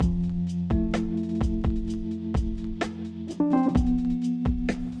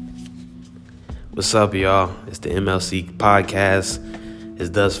What's up, y'all? It's the MLC podcast. It's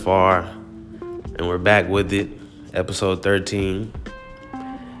thus far, and we're back with it, episode 13.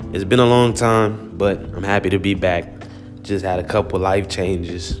 It's been a long time, but I'm happy to be back. Just had a couple life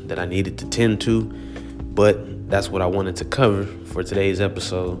changes that I needed to tend to, but that's what I wanted to cover for today's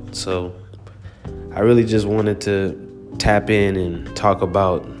episode. So I really just wanted to tap in and talk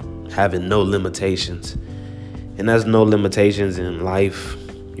about having no limitations. And that's no limitations in life,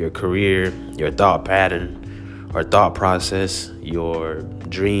 your career, your thought pattern or thought process, your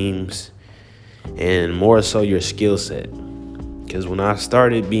dreams, and more so your skill set. Because when I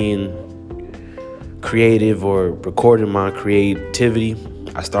started being creative or recording my creativity,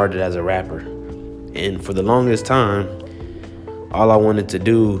 I started as a rapper. And for the longest time, all I wanted to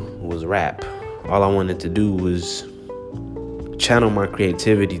do was rap. All I wanted to do was channel my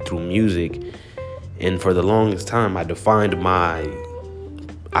creativity through music. And for the longest time, I defined my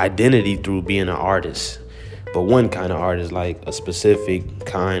identity through being an artist, but one kind of artist, like a specific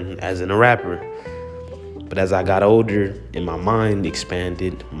kind, as in a rapper. But as I got older and my mind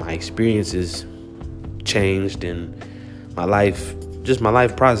expanded, my experiences changed, and my life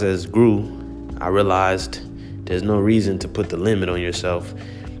process grew, I realized there's no reason to put the limit on yourself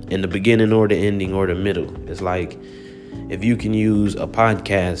in the beginning or the ending or the middle. It's like, if you can use a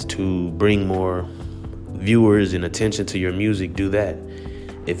podcast to bring more viewers and attention to your music, do that.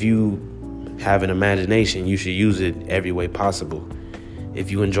 If you have an imagination, you should use it every way possible. If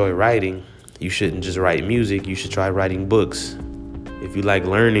you enjoy writing, you shouldn't just write music, you should try writing books. If you like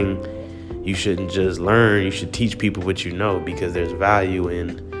learning, you shouldn't just learn, you should teach people what you know, because there's value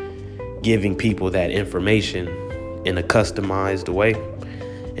in giving people that information in a customized way,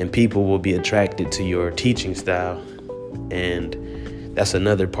 and people will be attracted to your teaching style. And that's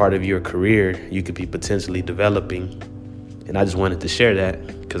another part of your career you could be potentially developing. And I just wanted to share that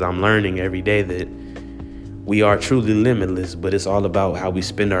because I'm learning every day that we are truly limitless, but it's all about how we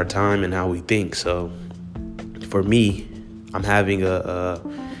spend our time and how we think. So for me, I'm having a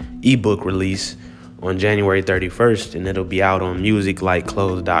ebook release on January 31st, and it'll be out on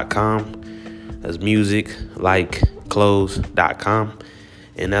musiclikeclothes.com. That's musiclikeclothes.com.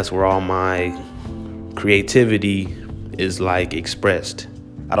 And that's where all my creativity is like expressed.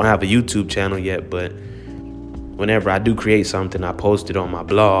 I don't have a YouTube channel yet, but whenever I do create something, I post it on my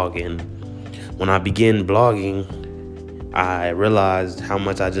blog. And when I began blogging, I realized how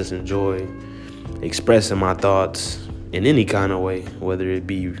much I just enjoy expressing my thoughts in any kind of way, whether it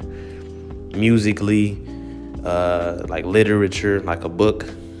be musically, like literature, like a book,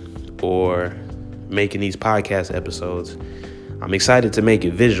 or making these podcast episodes. I'm excited to make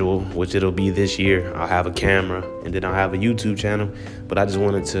it visual, which it'll be this year. I'll have a camera, and then I'll have a YouTube channel. But I just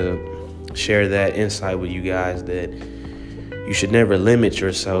wanted to share that insight with you guys, that you should never limit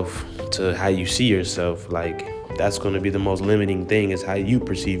yourself to how you see yourself. Like, that's going to be the most limiting thing, is how you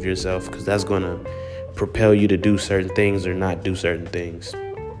perceive yourself, because that's going to propel you to do certain things or not do certain things.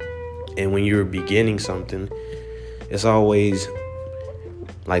 And when you're beginning something, it's always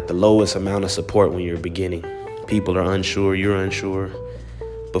like the lowest amount of support when you're beginning. People are unsure, you're unsure.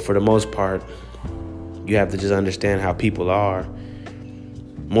 But for the most part, you have to just understand how people are.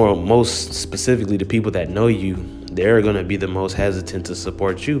 Most specifically, the people that know you, they're going to be the most hesitant to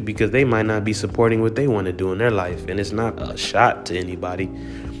support you, because they might not be supporting what they want to do in their life. And it's not a shot to anybody,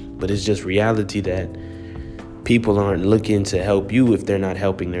 but it's just reality that people aren't looking to help you if they're not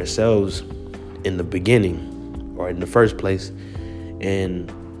helping themselves in the beginning or in the first place. And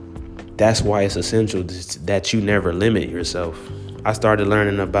that's why it's essential that you never limit yourself. I started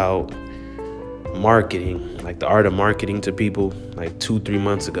learning about marketing, like the art of marketing to people, like 2-3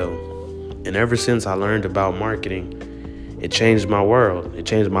 months ago. And ever since I learned about marketing, it changed my world. It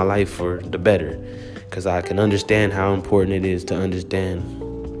changed my life for the better, because I can understand how important it is to understand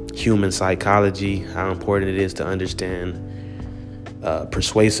human psychology, how important it is to understand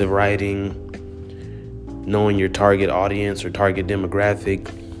persuasive writing, knowing your target audience or target demographic,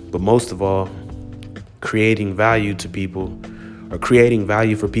 but most of all, creating value to people, or creating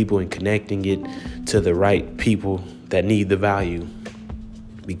value for people and connecting it to the right people that need the value.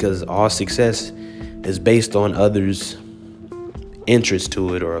 Because all success is based on others' interest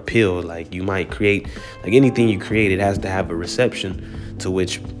to it or appeal. Like, you might create, like anything you create, it has to have a reception to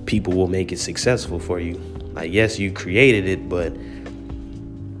which people will make it successful for you. Like, yes, you created it, but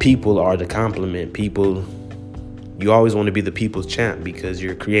people are the complement. You always want to be the people's champ, because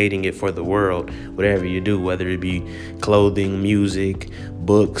you're creating it for the world, whatever you do, whether it be clothing, music,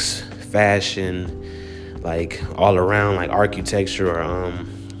 books, fashion, like all around, like architecture, or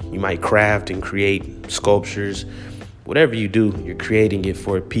you might craft and create sculptures. Whatever you do, you're creating it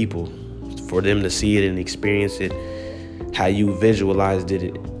for people, for them to see it and experience it how you visualized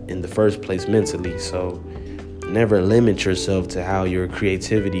it in the first place mentally. So never limit yourself to how your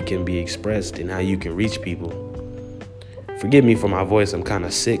creativity can be expressed and how you can reach people. Forgive me for my voice. I'm kind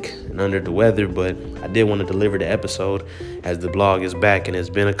of sick and under the weather, but I did want to deliver the episode as the blog is back, and it's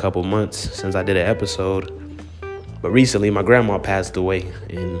been a couple months since I did an episode. But recently my grandma passed away,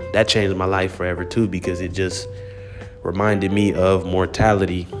 and that changed my life forever too, because it just reminded me of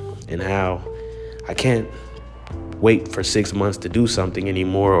mortality and how I can't wait for 6 months to do something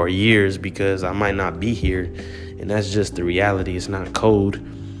anymore, or years, because I might not be here. And that's just the reality. It's not code.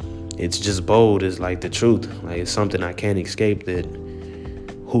 It's just bold. It's like the truth. Like, it's something I can't escape, that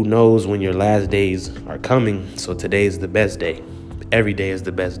who knows when your last days are coming. So today's the best day. Every day is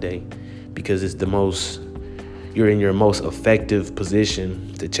the best day, because it's you're in your most effective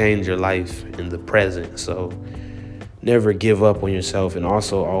position to change your life in the present. So never give up on yourself, and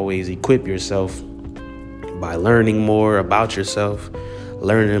also always equip yourself by learning more about yourself,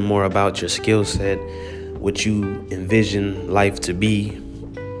 learning more about your skill set, what you envision life to be,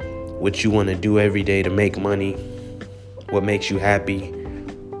 what you want to do every day to make money, what makes you happy.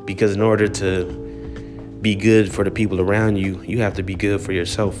 Because in order to be good for the people around you, you have to be good for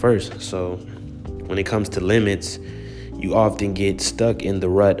yourself first. So when it comes to limits, you often get stuck in the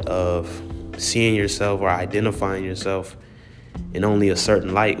rut of seeing yourself or identifying yourself in only a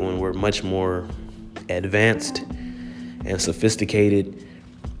certain light, when we're much more advanced and sophisticated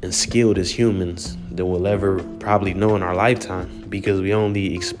and skilled as humans than we'll ever probably know in our lifetime, because we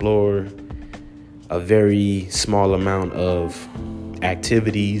only explore a very small amount of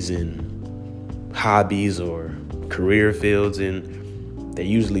activities and hobbies or career fields, and they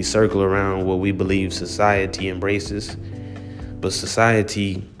usually circle around what we believe society embraces. But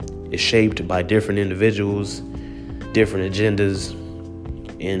society is shaped by different individuals, different agendas,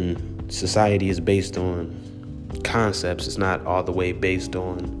 and society is based on concepts. It's not all the way based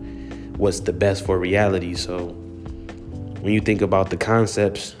on what's the best for reality. So when you think about the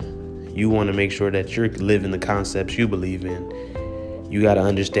concepts, you want to make sure that you're living the concepts you believe in. You got to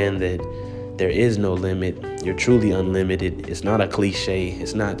understand that there is no limit. You're truly unlimited. It's not a cliche.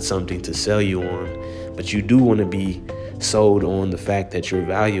 It's not something to sell you on. But you do want to be sold on the fact that you're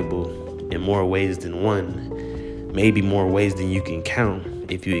valuable in more ways than one, maybe more ways than you can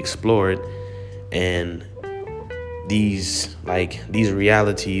count if you explore it. And these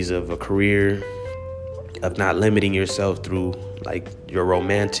realities of a career, of not limiting yourself through like your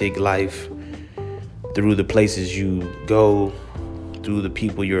romantic life, through the places you go, through the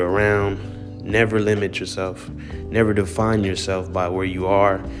people you're around. Never limit yourself. Never define yourself by where you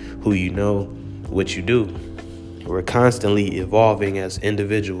are, who you know, what you do. We're constantly evolving as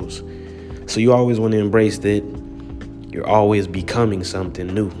individuals. So you always want to embrace that you're always becoming something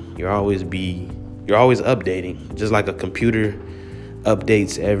new. You're always updating. Just like a computer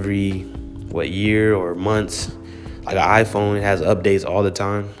updates every year or months. Like an iPhone, it has updates all the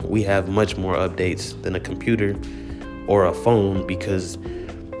time. We have much more updates than a computer or a phone, because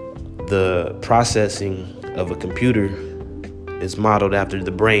the processing of a computer is modeled after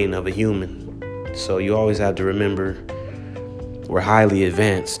the brain of a human. So you always have to remember we're highly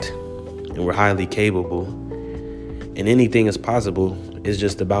advanced and we're highly capable, and anything is possible. It's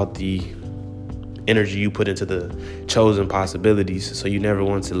just about the energy you put into the chosen possibilities. So you never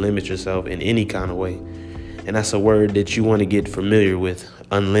want to limit yourself in any kind of way. And that's a word that you want to get familiar with: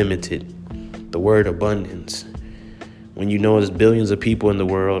 unlimited. The word abundance. When you know there's billions of people in the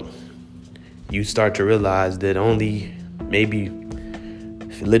world, you start to realize that only maybe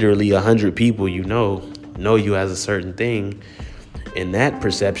literally 100 people you know you as a certain thing. And that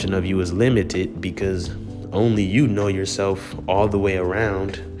perception of you is limited, because only you know yourself all the way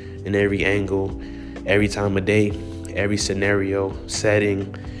around, in every angle, every time of day, every scenario,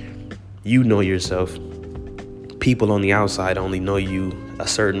 setting. You know yourself. People on the outside only know you a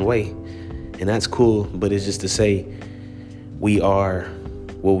certain way. And that's cool, but it's just to say we are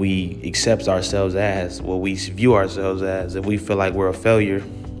what we accept ourselves as, what we view ourselves as. If we feel like we're a failure,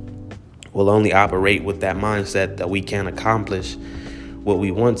 we'll only operate with that mindset that we can't accomplish what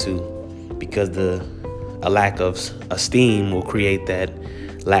we want to, because a lack of esteem will create that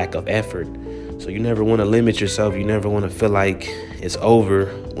lack of effort. So you never want to limit yourself. You never want to feel like it's over,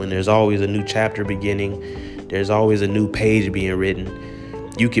 when there's always a new chapter beginning. There's always a new page being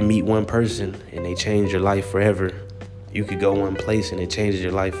written. You can meet one person and they change your life forever. You could go one place and it changes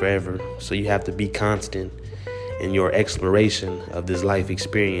your life forever. So you have to be constant in your exploration of this life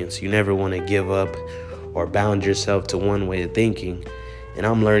experience. You never want to give up or bound yourself to one way of thinking. And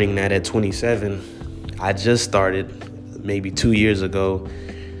I'm learning that at 27. I just started maybe 2 years ago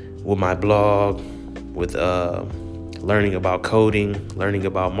with my blog, with learning about coding, learning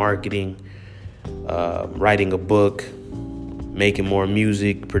about marketing, writing a book, making more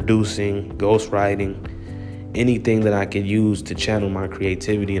music, producing, ghostwriting, anything that I could use to channel my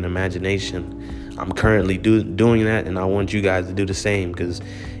creativity and imagination. I'm currently doing that, and I want you guys to do the same, because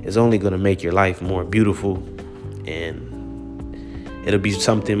it's only going to make your life more beautiful, and it'll be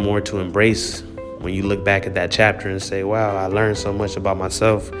something more to embrace when you look back at that chapter and say, wow, I learned so much about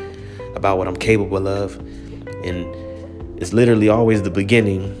myself, about what I'm capable of. And it's literally always the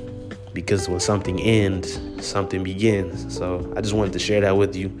beginning, because when something ends, something begins. So I just wanted to share that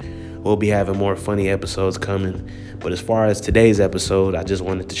with you. We'll be having more funny episodes coming. But as far as today's episode, I just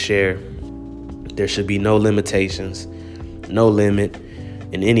wanted to share there should be no limitations, no limit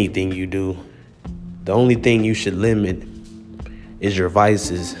in anything you do. The only thing you should limit is your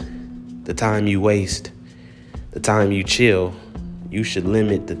vices, the time you waste, the time you chill. You should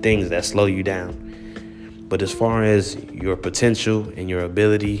limit the things that slow you down. But as far as your potential and your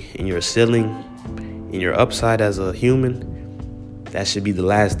ability and your ceiling and your upside as a human, that should be the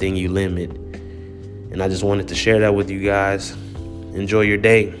last thing you limit. And I just wanted to share that with you guys. Enjoy your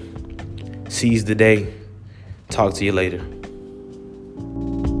day. Seize the day. Talk to you later.